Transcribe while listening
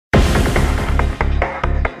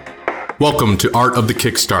Welcome to Art of the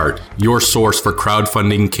Kickstart, your source for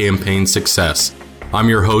crowdfunding campaign success. I'm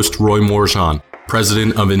your host, Roy Morjan,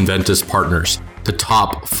 president of Inventus Partners, the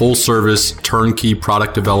top full-service turnkey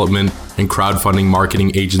product development and crowdfunding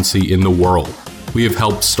marketing agency in the world. We have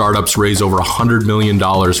helped startups raise over $100 million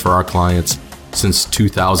for our clients since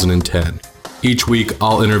 2010. Each week,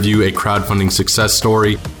 I'll interview a crowdfunding success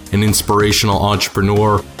story, an inspirational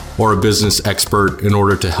entrepreneur, or a business expert in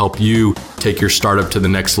order to help you take your startup to the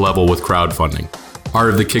next level with crowdfunding. Art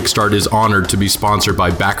of the Kickstart is honored to be sponsored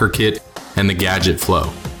by BackerKit and the Gadget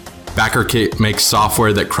Flow. BackerKit makes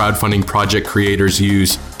software that crowdfunding project creators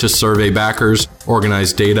use to survey backers,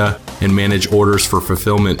 organize data, and manage orders for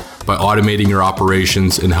fulfillment by automating your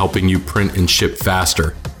operations and helping you print and ship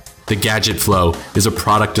faster. The Gadget Flow is a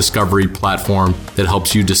product discovery platform that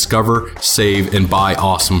helps you discover, save, and buy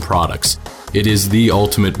awesome products. It is the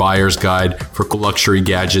ultimate buyer's guide for luxury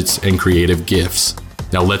gadgets and creative gifts.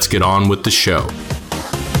 Now let's get on with the show.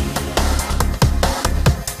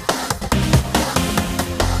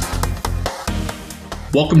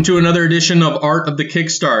 Welcome to another edition of Art of the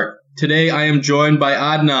Kickstart. Today I am joined by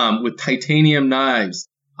Adnan with Titanium Knives.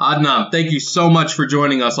 Adnan, thank you so much for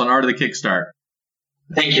joining us on Art of the Kickstart.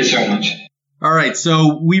 Thank you so much. All right,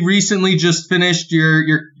 so we recently just finished your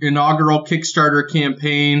inaugural Kickstarter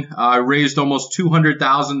campaign. Raised almost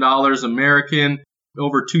 $200,000 American,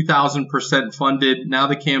 over 2,000% funded. Now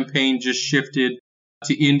the campaign just shifted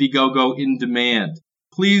to Indiegogo in demand.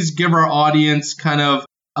 Please give our audience kind of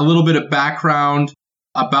a little bit of background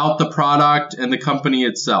about the product and the company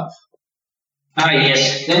itself.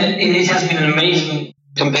 Yes. It has been an amazing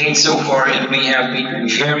campaign so far, and we have been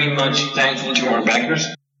very much thankful to our backers.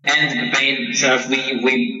 And the campaign itself, we've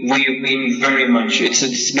been very much,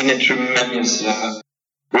 it's been a tremendous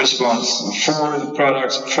response for the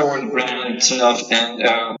products, for the brand itself, and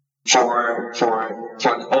for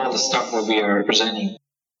all the stuff that we are presenting.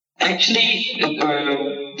 Actually,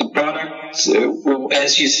 the product,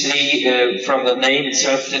 as you see from the name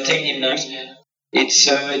itself, Titanium Knives, it's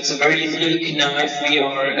a very unique knife.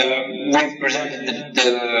 We've presented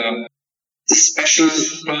the special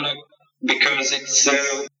product because it's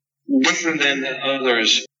different than the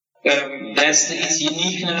others. That's its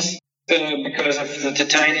uniqueness because of the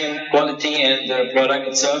titanium quality and the product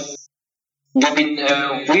itself. We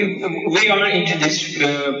are into this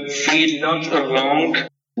field not long,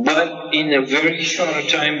 but in a very short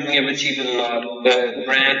time we have achieved a lot. The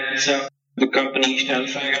brand itself, the company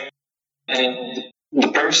Sternfeiger, and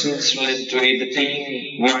the persons with the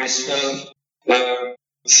team, myself.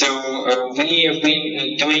 So we have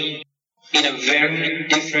been doing in a very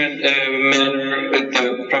different manner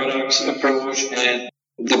the products approach and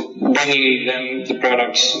bringing the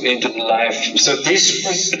products into the life. So this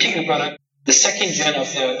particular product, the second gen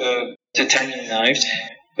of the titanium knives,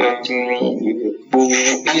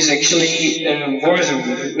 is actually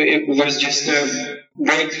was just a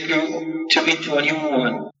breakthrough into a new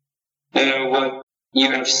one. What you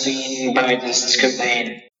have seen by this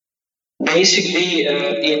campaign. Basically,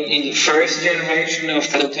 in the first generation of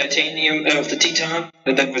the titanium, of the Titan,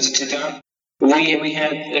 that was a Titan, we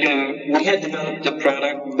had developed the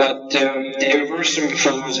product, but there were some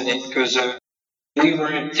flaws in it because we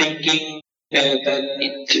were thinking that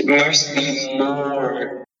it must be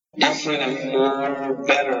more different and more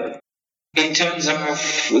better in terms of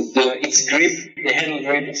its grip, the handle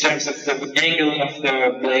grip, in terms of the angle of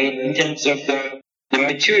the blade, in terms of the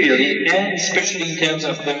material, and especially in terms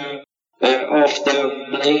of the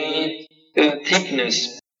blade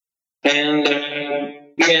thickness. And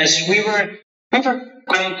yes, we were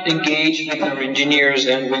quite engaged with our engineers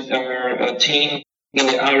and with our team in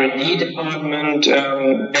the R&D department,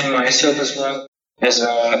 and myself as well as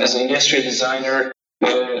an industrial designer.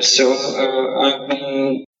 So I've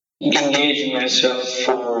been engaging myself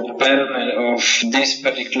for the betterment of this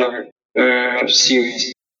particular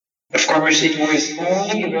series. Of course, it was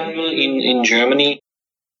only available in Germany.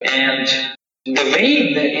 And the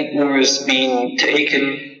way that it was being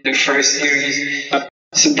taken, the first series,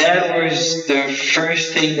 so that was the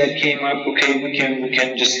first thing that came up. Okay, we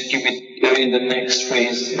can just give it in the next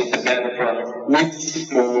phase with a better product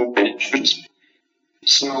with more benefits.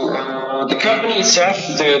 So the company itself,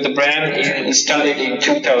 the brand, started in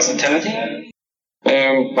 2013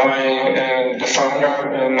 by the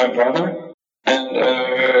founder, my brother, and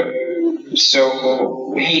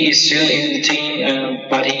so he is still in the team,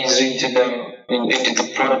 but he is into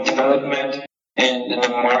the product development and the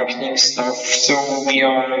marketing stuff. So we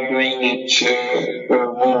are doing it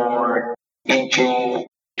more into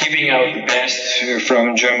giving out the best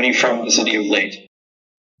from Germany, from the city of Leyte.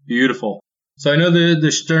 Beautiful. So I know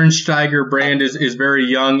the Sternsteiger brand is very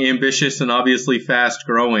young, ambitious, and obviously fast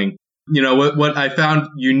growing. You know, what I found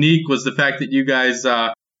unique was the fact that you guys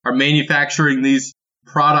are manufacturing these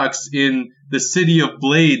products in the city of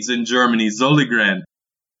Blades in Germany, Zolligren.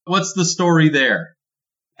 What's the story there?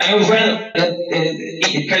 Because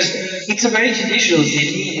it's a very traditional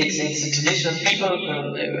city. It's a traditional people,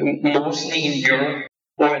 mostly in Europe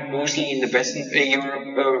or mostly in the Western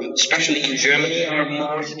Europe, especially in Germany, are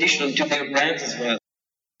more traditional to their brands as well.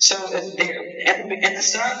 So at the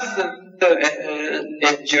start of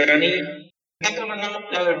the journey, people were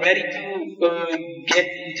not ready to get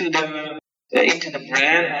into the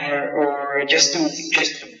brand or just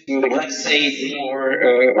let's say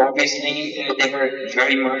more obviously they were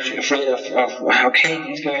very much afraid of okay,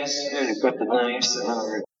 these guys got the knives,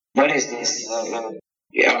 or what is this,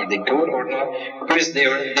 are they good or not, because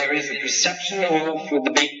there is a perception of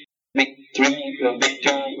the big two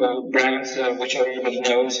brands which everybody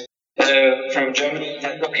knows from Germany,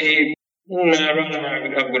 that okay,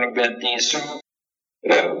 I'm gonna bet these. So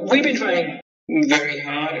we've been trying very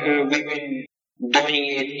hard. We've been doing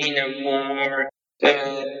it in a more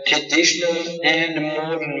traditional and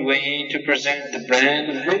modern way to present the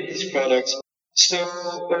brand with these products. So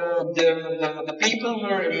the people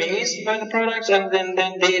were amazed by the products, and then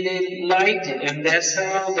they liked it, and that's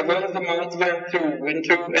how the word of the mouth went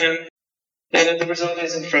through, and the result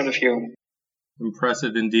is in front of you.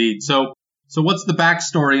 Impressive indeed. So what's the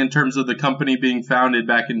backstory in terms of the company being founded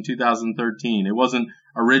back in 2013? It wasn't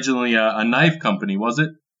originally a knife company, was it?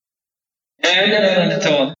 No, not at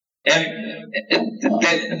all.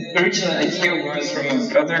 The original idea was from my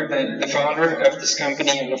brother, the founder of this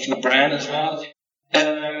company and of the brand as well.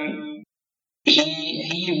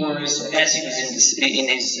 He was, as he was in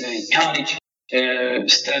his college,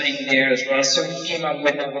 studying there as well, so he came up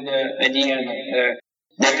with the idea that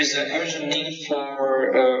there is an urgent need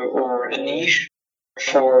for or a niche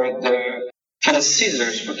for the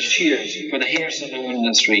scissors, for the shears, for the hair salon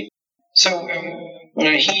industry. So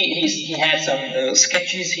he had some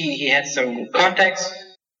sketches, he had some contacts,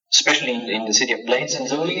 especially in the city of Blades and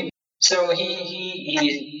Zolli. So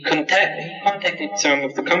he contacted some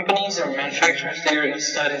of the companies or manufacturers there and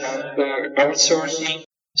started outsourcing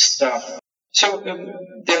stuff. So the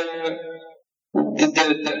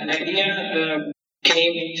idea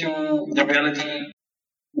came into the reality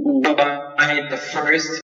by the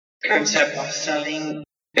first concept of selling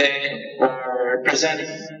or presenting,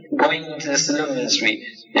 going into the salon industry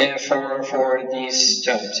for these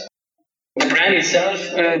jobs. The brand itself,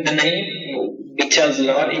 the name, it tells a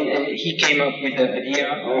lot. He came up with the idea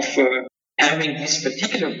of having this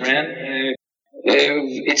particular brand.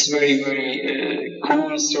 It's very, very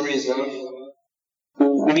cool story as well.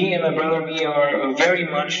 Me and my brother, we are very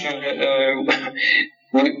much,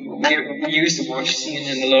 we used to watch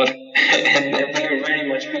CNN a lot, and we are very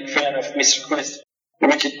much big fan of Mr. Quest,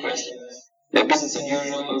 Richard Quest, Business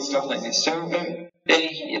Unusual and stuff like this. So the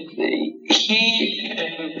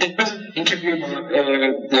present interview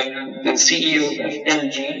the CEO of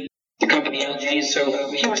LG, the company LG.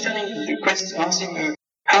 So he was telling the Quest, asking,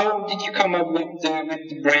 how did you come up with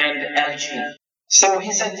the brand LG? So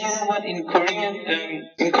he said, you know what, in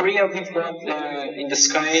Korea we've got in the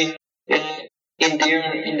sky, in their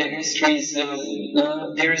histories,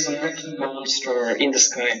 there is a Lucky Gold star in the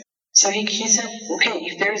sky. So he said, okay,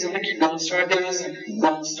 if there is a Lucky Gold star, there is a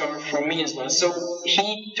gold star for me as well. So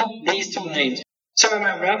he took these two names. So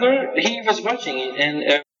my brother, he was watching it,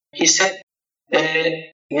 and he said,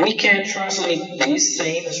 we can translate this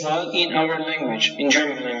same as well in our language, in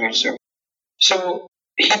German language. So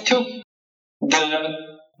he took the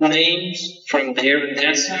names from there, and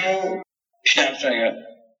that's how Sternsteiger,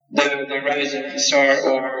 the rising star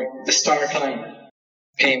or the star climb,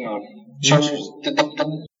 came up. So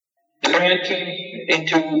the brand came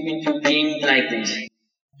into being like this.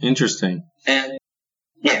 Interesting. And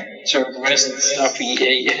yeah, so the rest of the stuff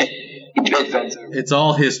it's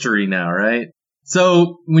all history now, right?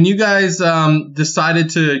 So when you guys decided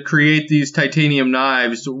to create these titanium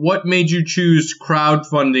knives, what made you choose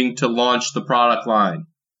crowdfunding to launch the product line?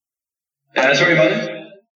 Sorry about it?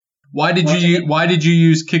 Why did you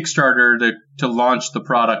use Kickstarter to launch the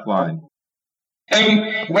product line?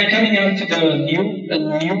 We're coming out to the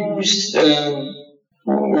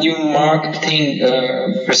new marketing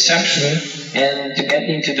perception, and to get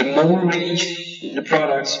into the more reach the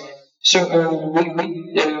products. So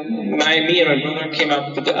me and my brother came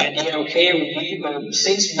up with the idea. Okay,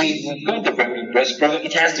 since we got the very best product,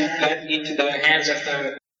 it has to get into the hands of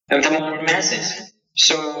the more masses.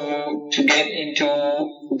 So to get into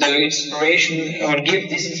the inspiration or give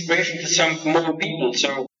this inspiration to some more people.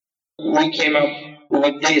 So we came up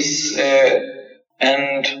with this,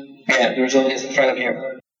 and yeah, the result is in front of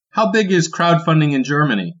you. How big is crowdfunding in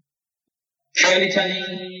Germany? Fairly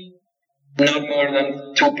tiny, not more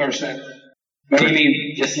than 2%.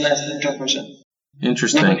 Maybe just less than 2%.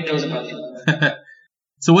 Interesting. Nobody knows about it.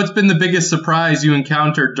 So what's been the biggest surprise you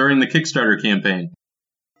encountered during the Kickstarter campaign?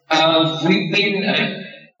 We've been,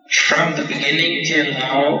 from the beginning till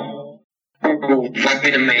now, we've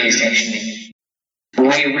been amazed, actually.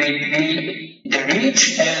 The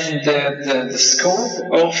reach and the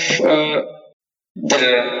scope of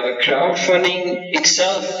the crowdfunding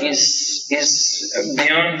itself is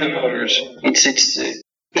beyond the borders.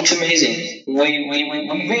 It's amazing. We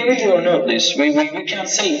really don't know this. We can't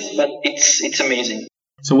say it, but it's amazing.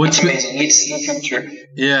 So it's amazing. It's the future.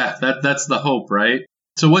 Yeah, that's the hope, right?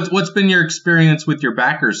 So what's been your experience with your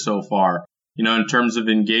backers so far? You know, in terms of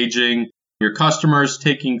engaging your customers,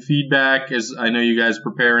 taking feedback, as I know you guys are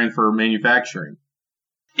preparing for manufacturing.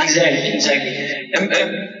 Exactly.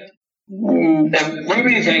 When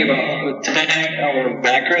we think about our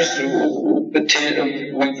backers,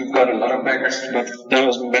 we've got a lot of backers, about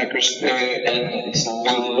 1,000 backers, and it's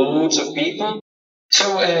loads of people.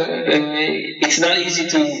 So it's not easy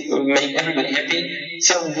to make everybody happy.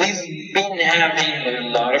 So we've been having a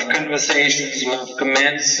lot of conversations, a lot of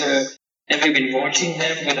comments, and we've been watching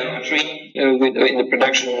them with our team, in the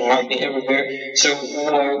production and marketing everywhere. So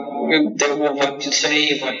they know what to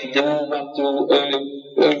say, what to do, what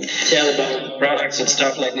to tell about the products and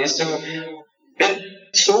stuff like this.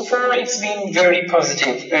 So far it's been very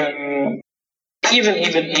positive.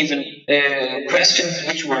 Even questions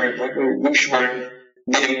which were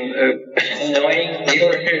annoying, they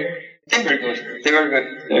were good. They were good.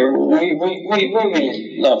 We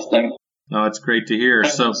really loved them. Oh, it's great to hear.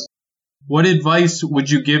 So, what advice would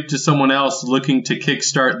you give to someone else looking to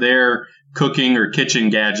kickstart their cooking or kitchen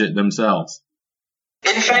gadget themselves?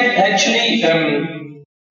 In fact, actually,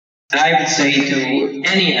 I would say to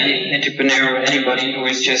any entrepreneur, anybody who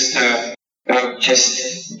is just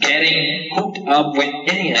getting hooked up with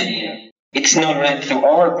any idea. It's not related to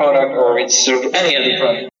our product or it's any other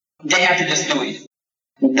product. They have to just do it.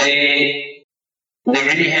 They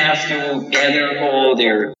really have to gather all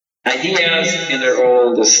their ideas, gather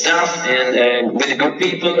all the stuff, and with the good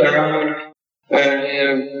people around,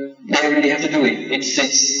 they really have to do it.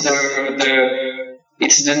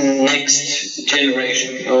 It's the next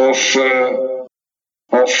generation of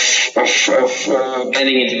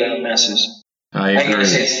getting into the masses. I agree. I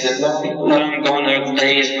guess it's the long gone are the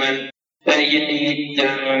days when you need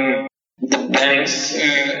the banks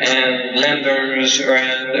and lenders,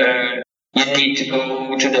 and you need to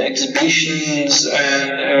go to the exhibitions,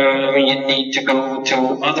 and you need to go to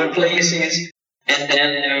other places, and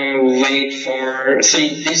then wait for.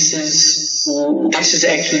 See, this is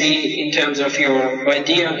actually in terms of your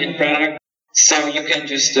idea and product. So you can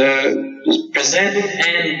just present it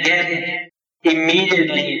and get it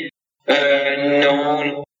immediately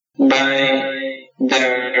known by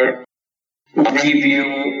the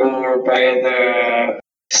review or by the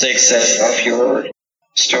success of your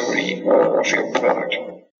story or of your product.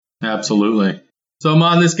 Absolutely. So,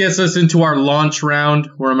 Aman, this gets us into our launch round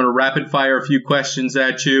where I'm going to rapid fire a few questions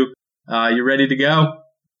at you. You ready to go?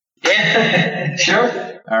 Yeah,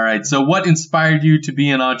 sure. All right. So what inspired you to be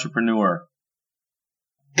an entrepreneur?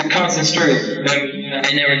 The constant struggle.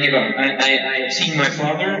 I never give up. I've seen my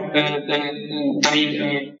father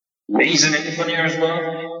doing. He's an entrepreneur as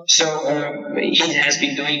well, so he has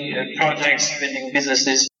been doing projects, building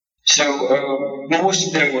businesses. So most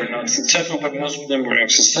of them were not successful, but most of them were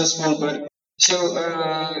successful. But so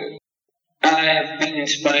I have been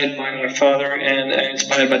inspired by my father and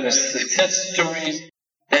inspired by the success stories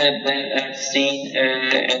that I've seen,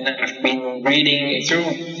 and I've been reading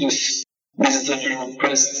through this digital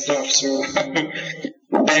press stuff. So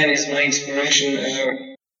that is my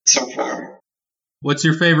inspiration so far. What's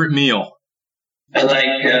your favorite meal? I like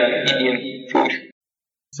Indian food.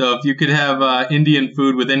 So if you could have Indian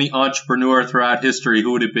food with any entrepreneur throughout history,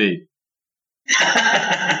 who would it be?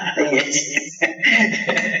 Yes.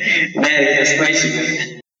 That is a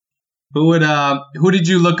spicy one. Who did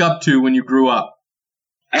you look up to when you grew up?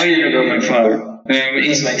 I really look up my father.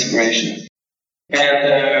 He's my inspiration.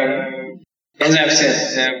 And as I've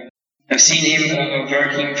said, I've seen him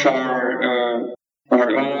working for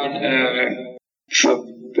our own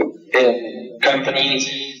companies,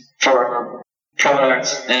 for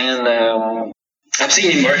products, and I've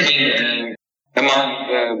seen him working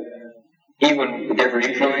among even with every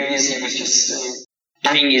employees. He was just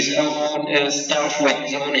doing his own stuff with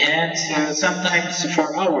his own hands, sometimes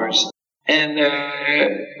for hours. And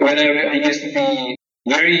when I used to be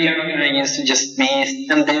very young, I used to just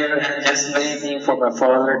stand there and just waiting for my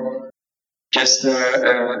father, just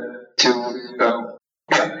I'm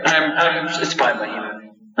inspired by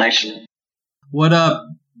him, actually. What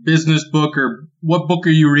business book or what book are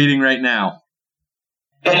you reading right now?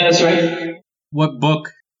 Sorry? What book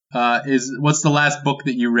what's the last book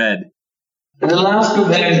that you read? The last book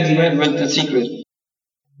that I read was The Secret.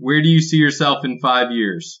 Where do you see yourself in 5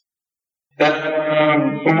 years?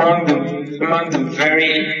 Among the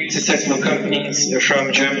very successful companies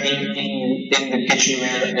from Germany in the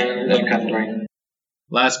kitchenware and cutlery.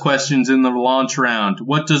 Last questions in the launch round.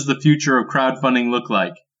 What does the future of crowdfunding look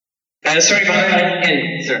like? Sorry,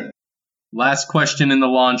 again, sir. Last question in the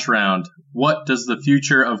launch round. What does the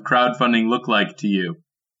future of crowdfunding look like to you?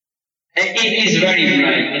 It is very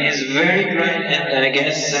bright. It is very bright, and I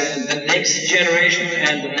guess the next generation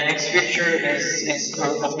and the next future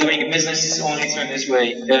of doing business is only through this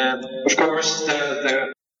way. Of course,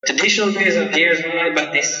 the traditional ways are there as well,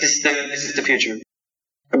 but this is the future.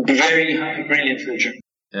 A very brilliant future.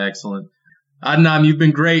 Excellent. Adnan, you've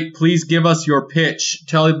been great. Please give us your pitch.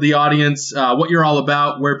 Tell the audience what you're all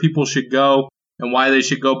about, where people should go, and why they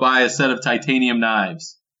should go buy a set of titanium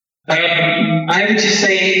knives. I would just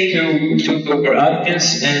say to our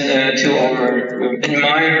audience and to our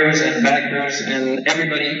admirers and backers and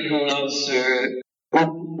everybody who loves who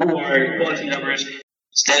are quality lovers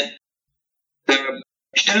that the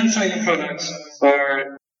Sternschreiber products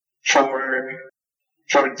are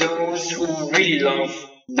for those who really love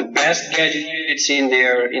the best gadgets in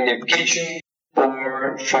their kitchen,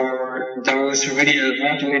 or for those who really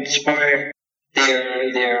want to inspire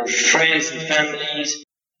their friends and families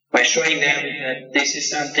by showing them that this is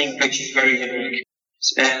something which is very unique,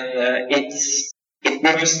 and it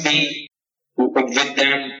must be with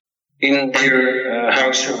them in their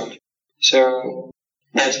household. So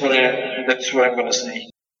that's what I'm going to say.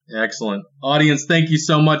 Excellent. Audience, thank you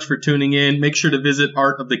so much for tuning in. Make sure to visit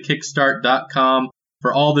artofthekickstart.com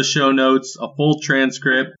for all the show notes, a full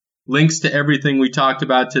transcript, links to everything we talked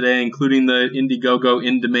about today, including the Indiegogo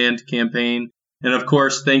in-demand campaign. And of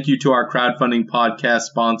course, thank you to our crowdfunding podcast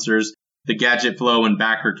sponsors, the Gadget Flow and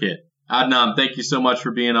Backer Kit. Adnan, thank you so much for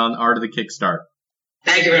being on Art of the Kickstart.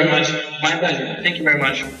 Thank you very much. My pleasure. Thank you very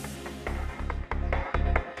much.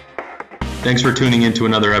 Thanks for tuning in to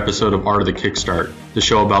another episode of Art of the Kickstart, the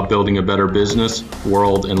show about building a better business,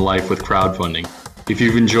 world, and life with crowdfunding. If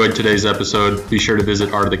you've enjoyed today's episode, be sure to visit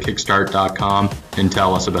artofthekickstart.com and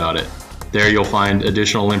tell us about it. There you'll find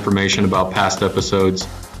additional information about past episodes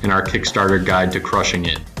and our Kickstarter guide to crushing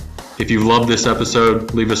it. If you've loved this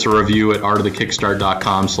episode, leave us a review at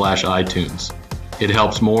artofthekickstart.com/iTunes. It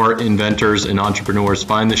helps more inventors and entrepreneurs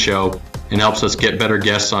find the show and helps us get better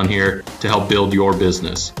guests on here to help build your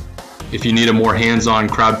business. If you need a more hands-on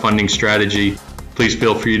crowdfunding strategy, please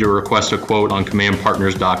feel free to request a quote on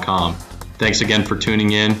commandpartners.com. Thanks again for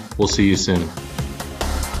tuning in. We'll see you soon.